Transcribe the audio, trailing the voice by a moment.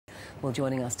Well,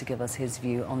 joining us to give us his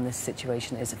view on this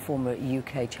situation is former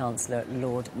UK Chancellor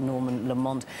Lord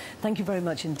Lamont. Thank you very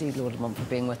much indeed, Lord Lamont, for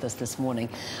being with us this morning.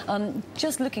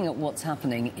 Just looking at what's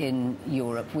happening in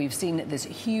Europe, we've seen this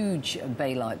huge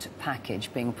bailout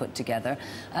package being put together,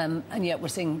 and yet we're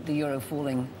seeing the euro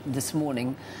falling this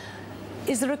morning.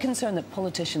 Is there a concern that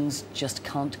politicians just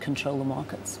can't control the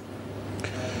markets?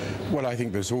 Well, I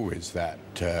think there's always that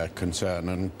concern,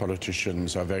 and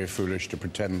politicians are very foolish to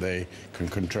pretend they can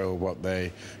control what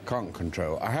they can't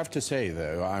control. I have to say,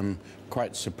 though, I'm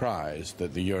quite surprised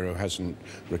that the euro hasn't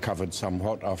recovered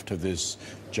somewhat after this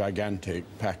gigantic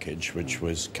package, which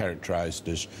was characterized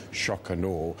as shock and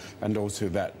awe, and also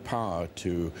that power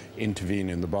to intervene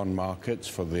in the bond markets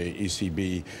for the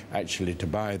ECB actually to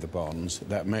buy the bonds.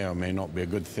 That may or may not be a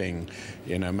good thing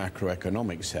in a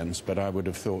macroeconomic sense, but I would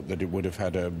have thought that it would have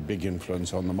had a big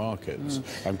influence on the markets.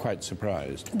 I'm quite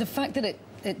surprised. The fact that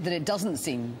it doesn't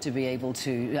seem to be able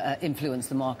to influence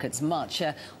the markets much,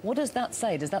 what does that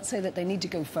say? Does that say that they need to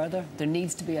go further? There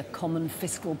needs to be a common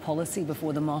fiscal policy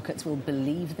before the markets will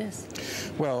believe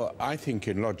this? Well, I think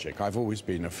in logic, I've always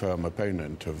been a firm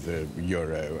opponent of the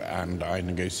euro, and I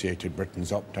negotiated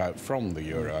Britain's opt-out from the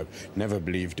euro. I've never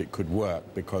believed it could work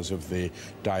because of the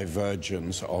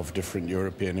divergence of different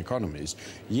European economies.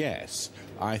 Yes,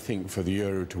 I think for the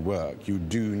euro to work, you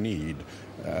do need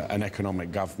an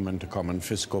economic government, a common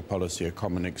fiscal policy, a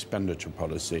common expenditure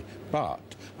policy, but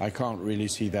I can't really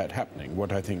see that happening.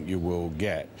 What I think you will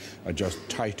get are just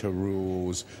tighter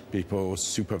rules, people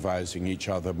supervising each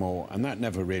other more, and that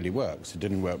never really works. It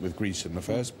didn't work with Greece in the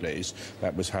first place.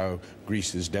 That was how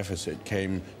Greece's deficit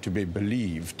came to be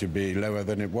believed to be lower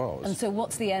than it was. And so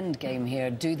what's the end game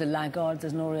here? Do the laggards,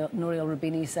 as Nouriel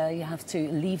Roubini say, have to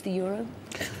leave the euro?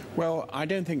 Well, I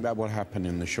don't think that will happen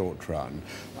in the short run.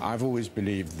 I've always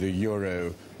believed the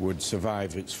euro would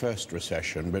survive its first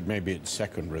recession, but maybe its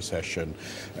second recession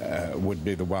would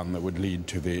be the one that would lead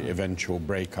to the eventual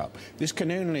breakup. This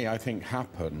can only, I think,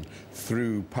 happen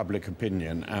through public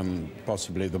opinion and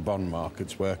possibly the bond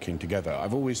markets working together.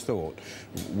 I've always thought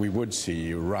we would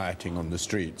see rioting on the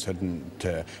streets. I didn't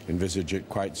envisage it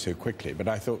quite so quickly, but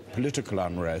I thought political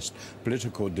unrest,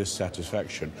 political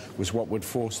dissatisfaction was what would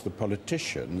force the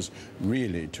politicians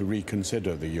really to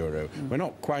reconsider the euro. We're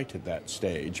not quite at that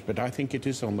stage, but I think it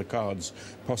is on the cards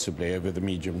possibly over the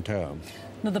medium term.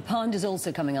 Now, the pound is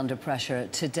also coming under pressure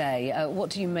today.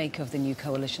 What do you make of the new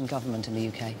coalition government in the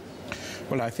UK?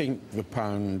 Well, I think the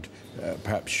pound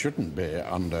perhaps shouldn't be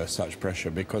under such pressure,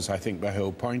 because I think the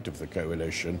whole point of the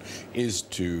coalition is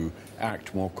to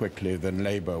act more quickly than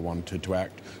Labour wanted to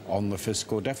act on the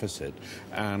fiscal deficit.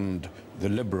 And the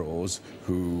Liberals,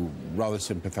 who rather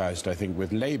sympathised, I think,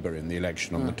 with Labour in the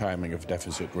election on the timing of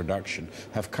deficit reduction,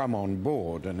 have come on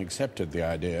board and accepted the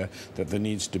idea that there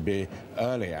needs to be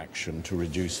early action to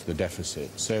reduce the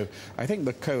deficit. So I think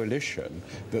the coalition,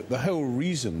 the whole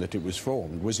reason that it was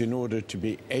formed was in order to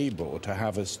be able to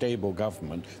have a stable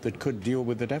government that could deal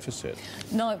with the deficit.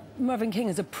 Now, Mervyn King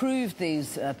has approved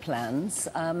these plans.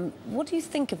 What do you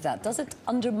think of that? Does it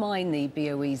undermine the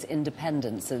BOE's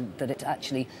independence that it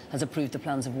actually has approved the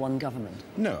plans of one government?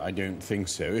 No, I don't think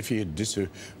so. If he had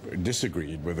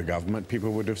disagreed with the government,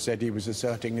 people would have said he was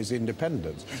asserting his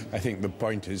independence. I think the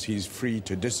point is he's free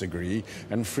to disagree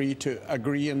and free to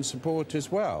agree and support as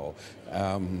well.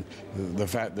 The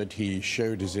fact that he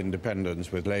showed his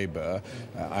independence with Labour,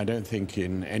 I don't think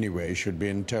in any way should be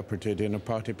interpreted in a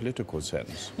party political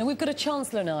sense. Now, we've got a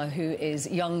Chancellor now who is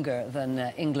younger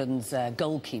than England's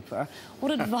goalkeeper.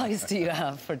 What advice do you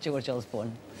have for George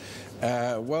Osborne?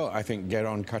 Well, I think get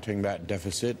on cutting that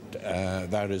deficit.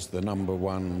 That is the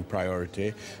 #1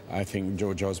 priority. I think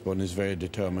George Osborne is very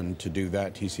determined to do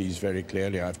that. He sees very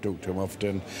clearly, I've talked to him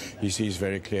often, he sees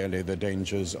very clearly the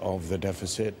dangers of the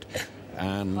deficit.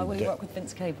 And how will he work with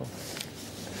Vince Cable?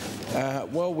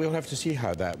 Well, we'll have to see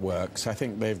how that works. I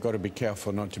think they've got to be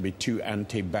careful not to be too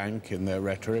anti-bank in their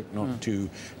rhetoric, not too...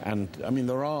 I mean,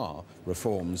 there are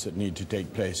reforms that need to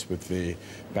take place with the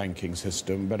banking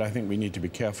system, but I think we need to be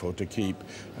careful to keep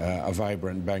a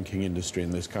vibrant banking industry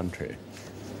in this country.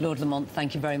 Lord Lamont,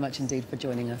 thank you very much indeed for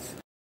joining us.